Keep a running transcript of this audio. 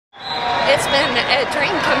It's been a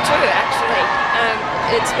dream come true, actually.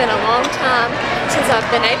 It's been a long time since I've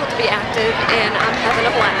been able to be active, and I'm having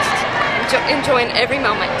a blast, enjoying every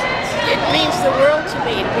moment. It means the world to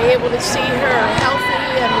me to be able to see her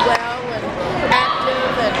healthy and well and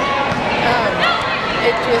active, and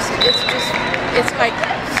it's like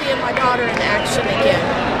seeing my daughter in action again.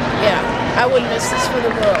 Yeah, I wouldn't miss this for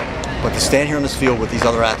the world. But to stand here on this field with these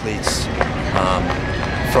other athletes,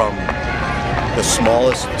 from the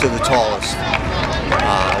smallest to the tallest,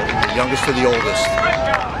 the youngest to the oldest,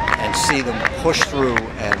 and see them push through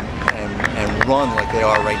and run like they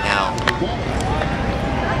are right now.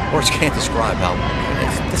 Words can't describe how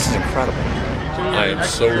this is incredible. I am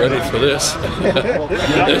so ready for this.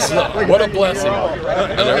 What a blessing.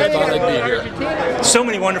 I never thought I'd be here. So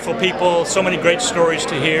many wonderful people, so many great stories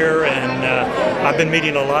to hear, and I've been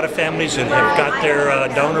meeting a lot of families that have got their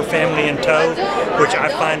donor family in tow, which I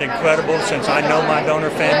find incredible since I know my donor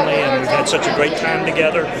family and we've had such a great time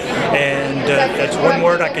together. And that's one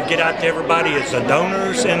word I could get out to everybody is the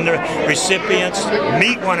donors and the recipients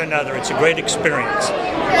meet one another. It's a great experience.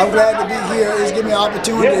 I'm glad to be here. It's given me an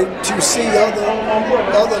opportunity to see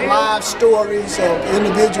other live stories of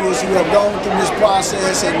individuals who have gone through this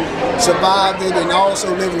process and survived it and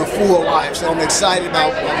also living a full life. So I'm excited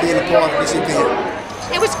about being a part of this event.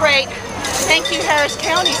 It was great. Thank you, Harris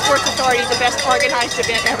County Sports Authority, the best organized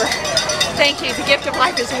event ever. Thank you. The gift of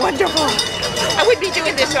life is wonderful. I wouldn't be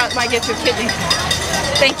doing this without my gift of kidney.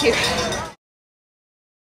 Thank you.